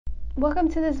Welcome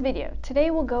to this video. Today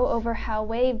we'll go over how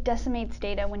Wave decimates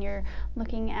data when you're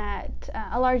looking at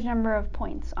a large number of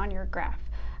points on your graph.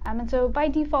 And so by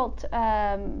default,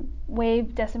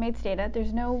 Wave decimates data.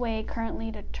 There's no way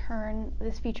currently to turn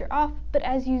this feature off, but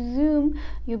as you zoom,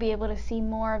 you'll be able to see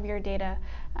more of your data.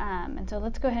 And so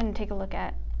let's go ahead and take a look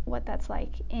at what that's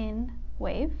like in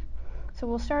Wave. So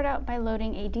we'll start out by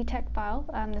loading a detect file.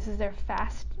 This is their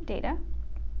fast data.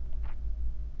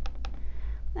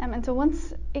 And so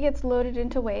once it gets loaded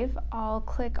into Wave, I'll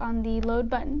click on the load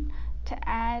button to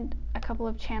add a couple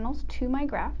of channels to my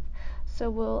graph. So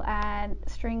we'll add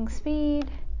string speed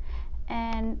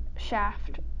and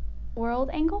shaft world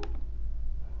angle.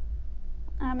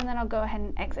 And then I'll go ahead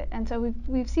and exit. And so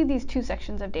we've seen these two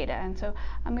sections of data. And so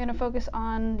I'm going to focus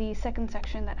on the second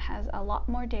section that has a lot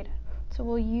more data. So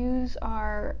we'll use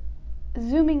our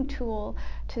zooming tool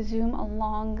to zoom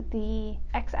along the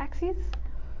x-axis.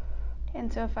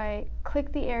 And so if I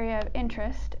click the area of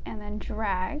interest and then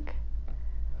drag,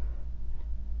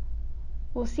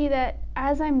 we'll see that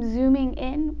as I'm zooming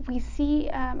in, we see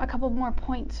a couple more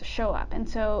points show up. And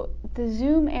so the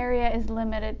zoom area is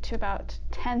limited to about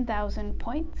 10,000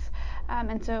 points.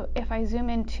 And so if I zoom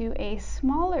into a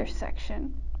smaller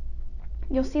section,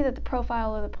 you'll see that the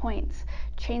profile of the points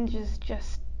changes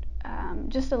just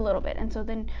a little bit. And so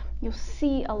then you'll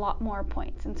see a lot more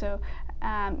points. And so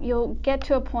you'll get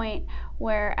to a point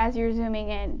where as you're zooming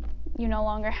in, you no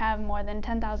longer have more than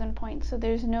 10,000 points. So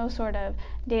there's no sort of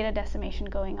data decimation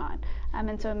going on.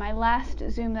 And so in my last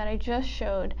zoom that I just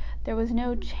showed, there was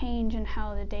no change in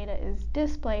how the data is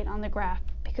displayed on the graph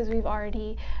because we've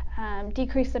already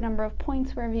decreased the number of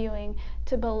points we're viewing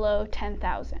to below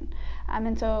 10,000.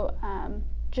 And so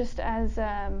just as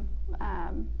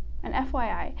an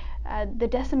FYI, the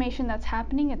decimation that's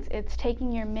happening, it's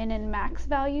taking your min and max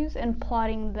values and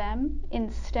plotting them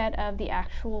instead of the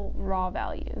actual raw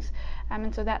values.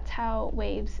 And so that's how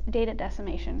Wave's data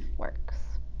decimation works.